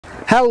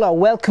Hello,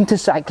 welcome to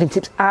Cycling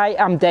Tips. I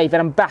am Dave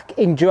and I'm back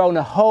in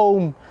Girona,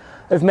 home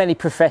of many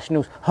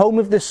professionals, home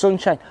of the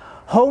sunshine,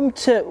 home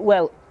to,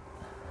 well,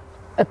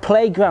 a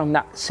playground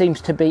that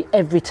seems to be,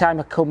 every time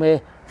I come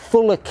here,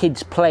 full of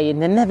kids playing.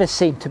 They never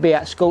seem to be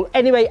at school.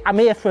 Anyway, I'm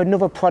here for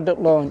another product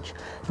launch.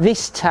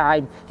 This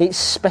time it's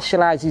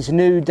Specialized's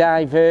new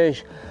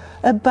Diverge,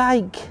 a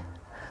bike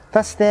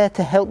that's there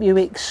to help you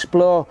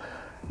explore.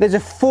 There's a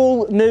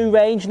full new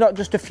range, not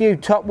just a few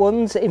top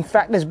ones. In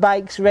fact, there's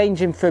bikes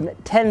ranging from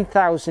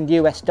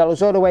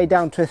 $10,000 all the way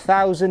down to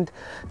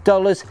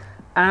 $1,000,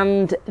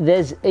 and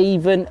there's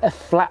even a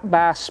flat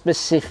bar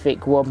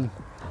specific one.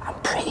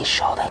 I'm pretty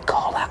sure they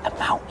call that a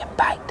mountain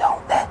bike,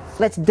 don't they?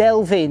 Let's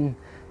delve in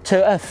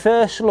to a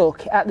first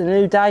look at the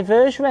new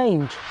Diverge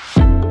range.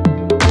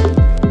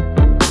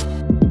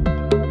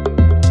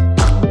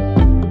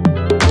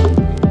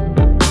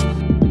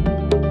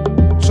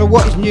 So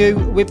what is new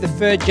with the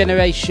third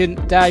generation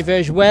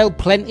Diverge? Well,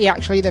 plenty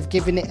actually. They've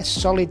given it a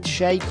solid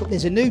shake up.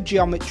 There's a new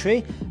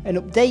geometry,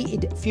 an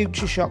updated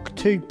FutureShock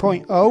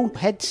 2.0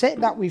 headset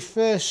that we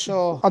first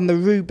saw on the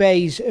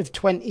Roubaix of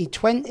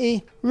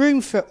 2020,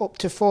 room for up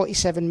to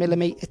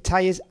 47mm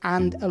tyres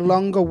and a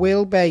longer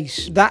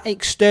wheelbase. That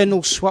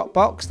external swap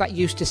box that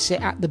used to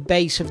sit at the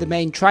base of the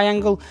main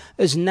triangle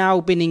has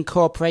now been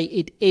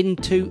incorporated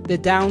into the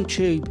down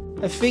tube,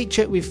 a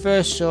feature we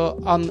first saw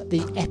on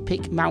the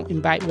Epic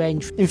mountain bike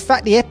range. In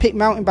fact, the Epic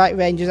mountain bike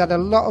range has had a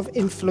lot of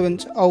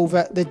influence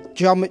over the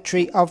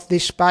geometry of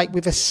this bike,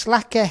 with a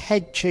slacker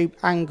head tube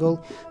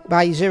angle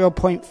by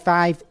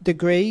 0.5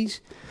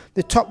 degrees.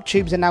 The top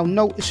tubes are now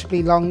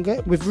noticeably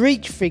longer, with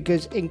reach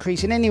figures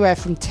increasing anywhere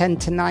from 10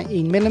 to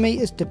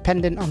 19mm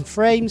dependent on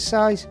frame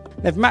size.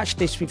 They've matched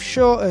this with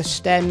shorter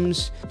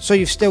stems, so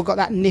you've still got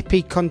that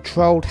nippy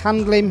controlled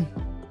handling.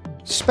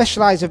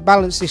 Specialized have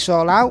balanced this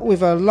all out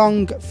with a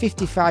long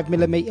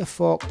 55mm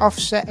fork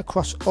offset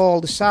across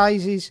all the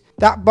sizes.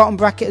 That bottom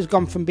bracket has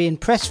gone from being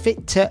press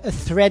fit to a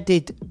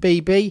threaded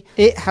BB.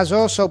 It has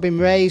also been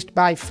raised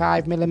by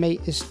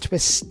 5mm to a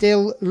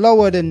still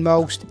lower than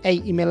most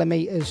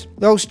 80mm.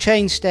 Those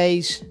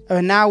chainstays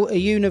are now a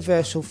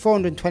universal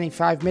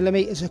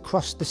 425mm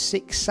across the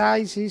 6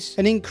 sizes,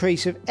 an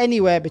increase of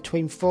anywhere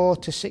between 4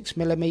 to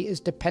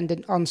 6mm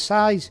dependent on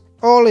size.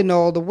 All in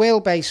all, the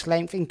wheelbase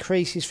length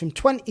increases from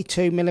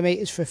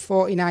 22mm for a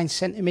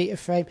 49cm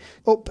frame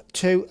up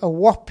to a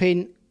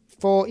whopping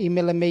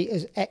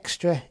 40mm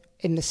extra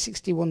in the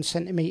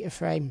 61cm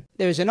frame.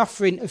 There is an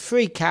offering of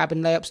free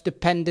carbon layups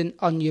dependent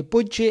on your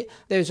budget.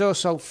 There is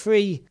also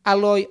free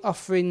alloy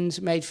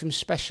offerings made from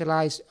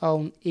Specialized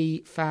own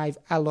E5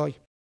 alloy.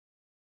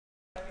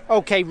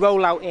 Okay,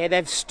 roll out here.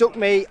 They've stuck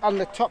me on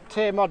the top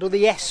tier model,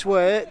 the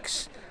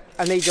S-Works.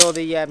 I need all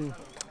the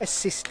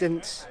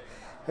assistance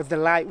of the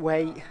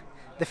lightweight,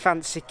 the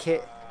fancy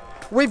kit.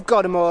 We've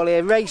got them all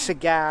here: racer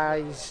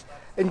guys,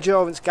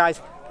 endurance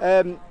guys,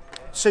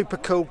 super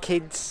cool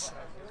kids.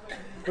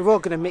 We're all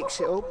going to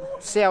mix it up,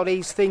 see how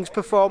these things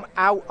perform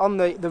out on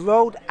the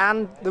road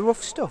and the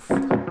rough stuff.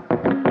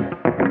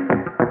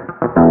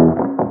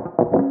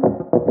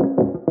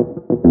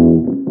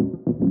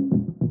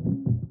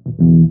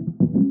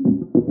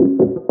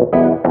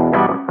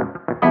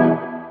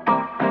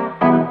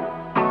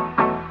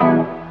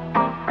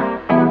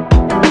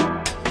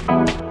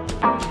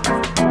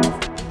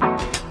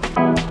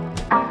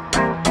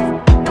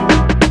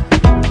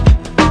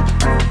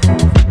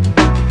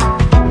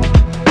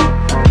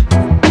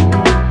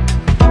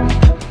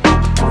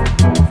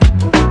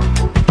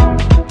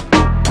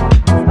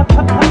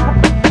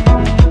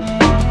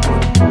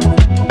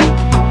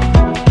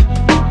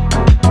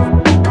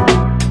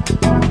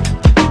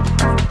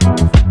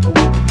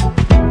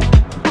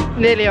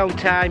 Nearly on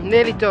time,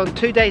 nearly done.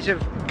 2 days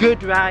of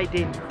good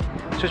riding.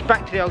 So it's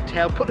back to the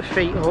hotel, put the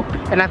feet up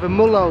and have a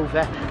mull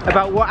over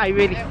about what I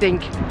really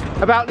think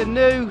about the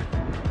new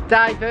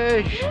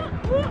Diverge.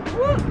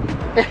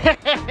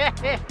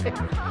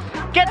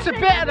 Gets a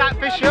bit of that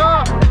for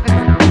sure.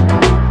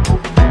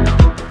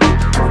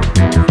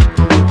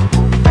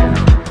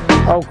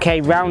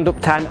 Okay, roundup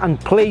time, and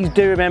please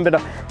do remember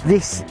that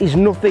this is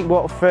nothing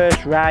but a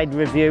first ride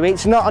review.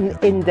 It's not an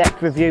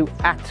in-depth review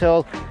at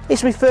all.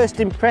 It's my first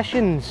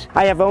impressions.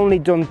 I have only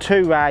done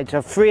 2 rides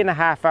of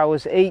 3.5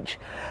 hours each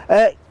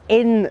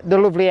in the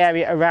lovely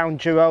area around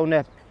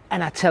Girona,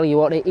 and I tell you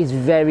what, it is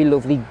very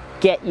lovely.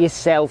 Get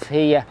yourself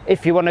here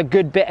if you want a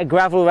good bit of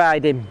gravel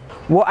riding.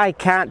 What I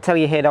can't tell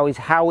you here though is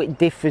how it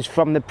differs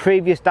from the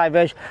previous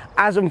Diverge,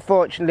 as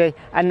unfortunately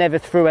I never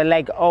threw a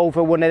leg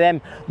over one of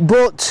them,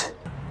 but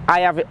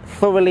I have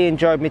thoroughly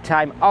enjoyed my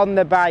time on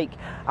the bike.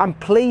 I'm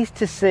pleased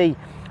to see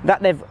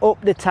that they've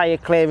upped the tyre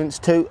clearance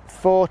to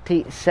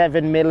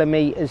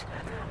 47mm.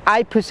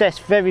 I possess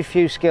very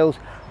few skills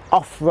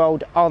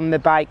off-road on the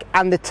bike,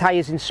 and the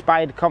tyres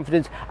inspired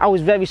confidence. I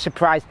was very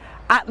surprised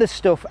at the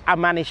stuff I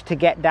managed to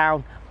get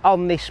down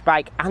on this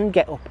bike and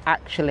get up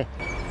actually.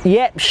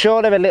 Yep,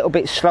 sure they're a little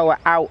bit slower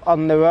out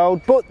on the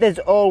road, but there's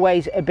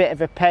always a bit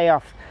of a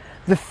payoff.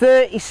 The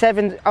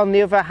 37s on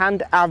the other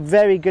hand are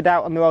very good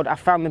out on the road. I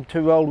found them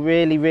to roll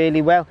really,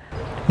 really well.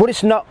 But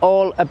it's not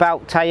all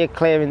about tyre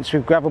clearance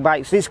with gravel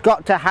bikes. It's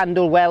got to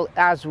handle well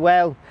as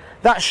well.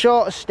 That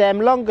shorter stem,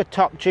 longer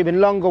top tube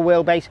and longer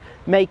wheelbase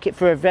make it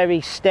for a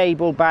very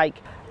stable bike.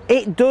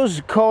 It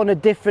does corner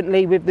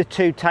differently with the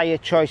two tyre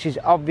choices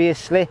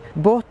obviously,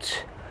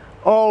 but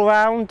all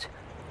round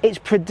it's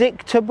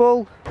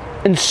predictable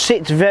and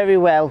sits very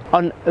well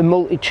on a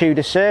multitude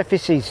of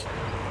surfaces.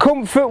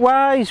 Comfort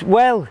wise,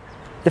 well,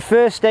 the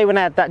first day when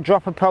I had that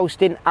dropper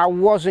post in, I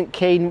wasn't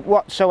keen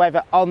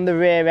whatsoever on the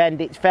rear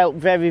end. It felt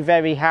very,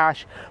 very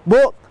harsh.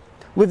 But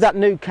with that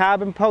new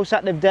carbon post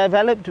that they've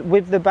developed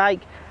with the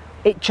bike,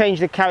 it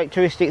changed the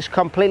characteristics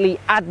completely.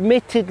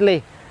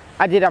 Admittedly,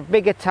 I did have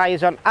bigger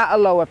tyres on at a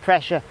lower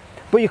pressure,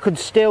 but you could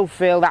still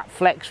feel that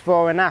flex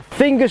fore and aft.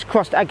 Fingers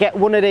crossed I get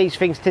one of these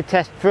things to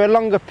test for a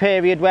longer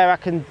period where I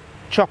can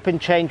chop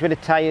and change with the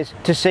tyres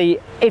to see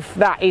if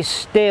that is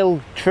still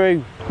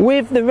true.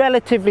 With the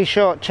relatively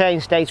short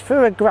chainstays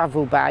for a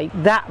gravel bike,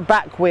 that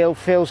back wheel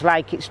feels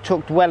like it's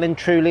tucked well and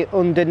truly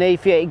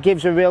underneath you. It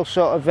gives a real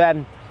sort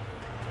of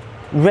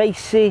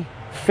racy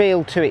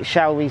feel to it,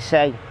 shall we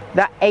say.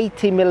 That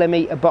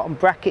 80mm bottom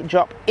bracket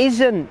drop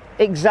isn't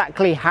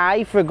exactly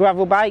high for a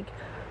gravel bike,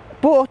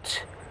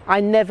 but I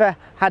never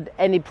had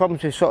any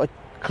problems with sort of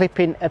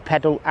clipping a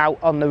pedal out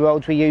on the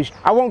roads we used.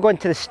 I won't go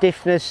into the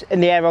stiffness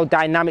and the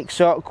aerodynamic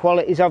sort of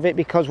qualities of it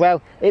because,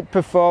 well, it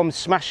performs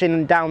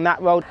smashing down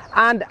that road,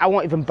 and I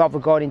won't even bother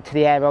going into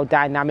the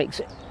aerodynamics.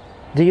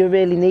 Do you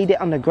really need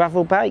it on a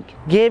gravel bike?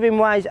 Gearing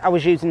wise, I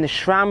was using the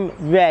SRAM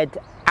Red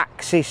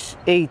Axis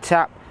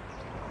E-Tap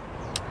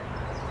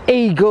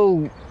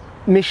Eagle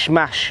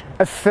mishmash.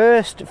 A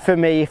first for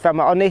me, if I'm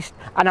honest,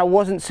 and I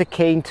wasn't so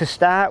keen to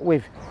start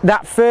with.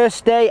 That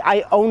first day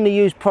I only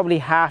used probably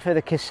half of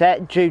the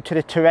cassette due to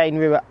the terrain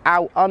we were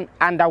out on,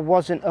 and I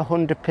wasn't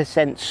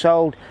 100%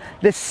 sold.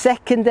 The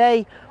second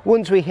day,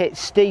 once we hit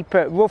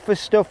steeper, rougher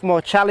stuff,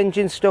 more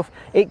challenging stuff,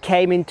 it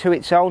came into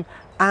its own,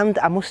 and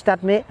I must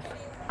admit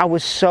I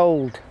was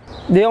sold.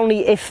 The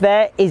only if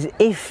there is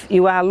if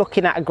you are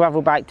looking at a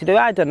gravel bike to do,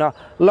 I don't know,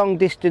 long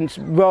distance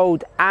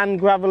road and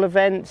gravel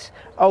events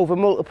over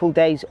multiple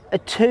days, a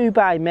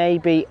 2x may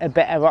be a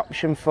better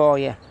option for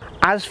you.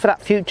 As for that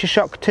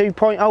FutureShock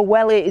 2.0,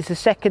 well, it is the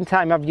second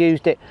time I've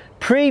used it.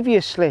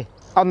 Previously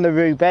on the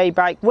Roubaix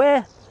bike,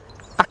 where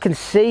I can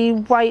see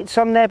why it's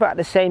on there, but at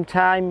the same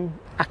time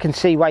I can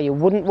see why you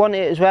wouldn't want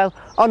it as well.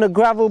 On a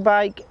gravel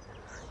bike,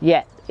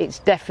 yeah, it's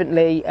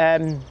definitely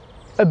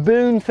a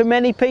boon for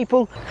many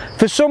people.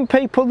 For some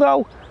people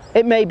though,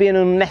 it may be an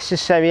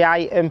unnecessary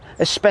item,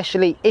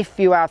 especially if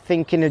you are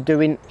thinking of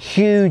doing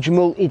huge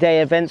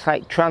multi-day events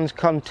like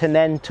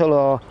Transcontinental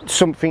or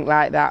something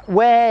like that,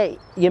 where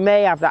you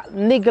may have that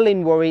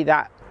niggling worry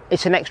that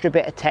it's an extra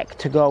bit of tech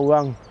to go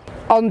wrong.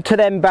 On to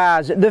them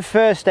bars. The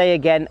first day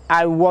again,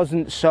 I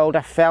wasn't sold.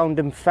 I found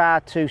them far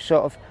too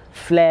sort of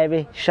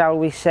flary, shall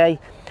we say.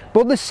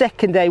 But the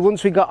second day,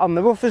 once we got on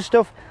the rougher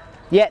stuff,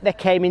 yeah, they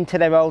came into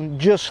their own,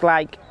 just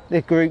like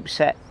the group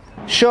set.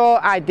 Sure,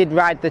 I did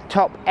ride the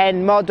top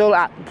end model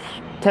at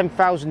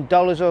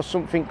 $10,000 or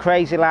something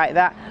crazy like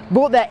that,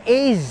 but there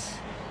is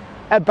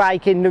a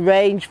bike in the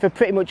range for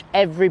pretty much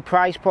every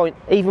price point,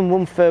 even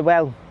one for,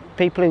 well,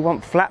 people who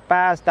want flat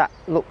bars. That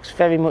looks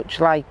very much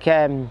like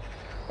an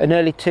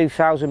early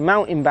 2000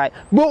 mountain bike,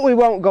 but we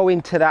won't go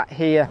into that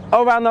here.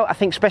 All around though, I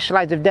think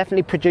Specialized have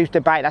definitely produced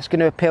a bike that's going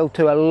to appeal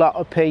to a lot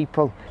of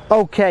people.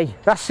 Okay,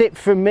 that's it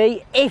from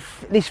me.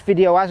 If this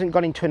video hasn't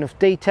gone into enough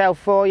detail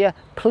for you,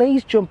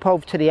 please jump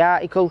over to the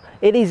article.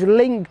 It is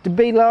linked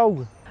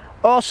below.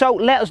 Also,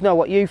 let us know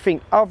what you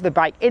think of the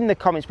bike in the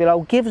comments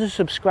below. Give us a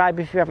subscribe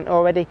if you haven't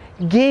already.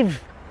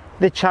 Give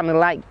the channel a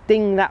like,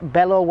 ding that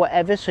bell or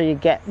whatever so you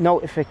get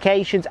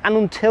notifications. And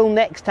until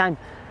next time,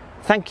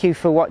 thank you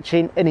for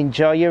watching and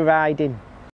enjoy your riding.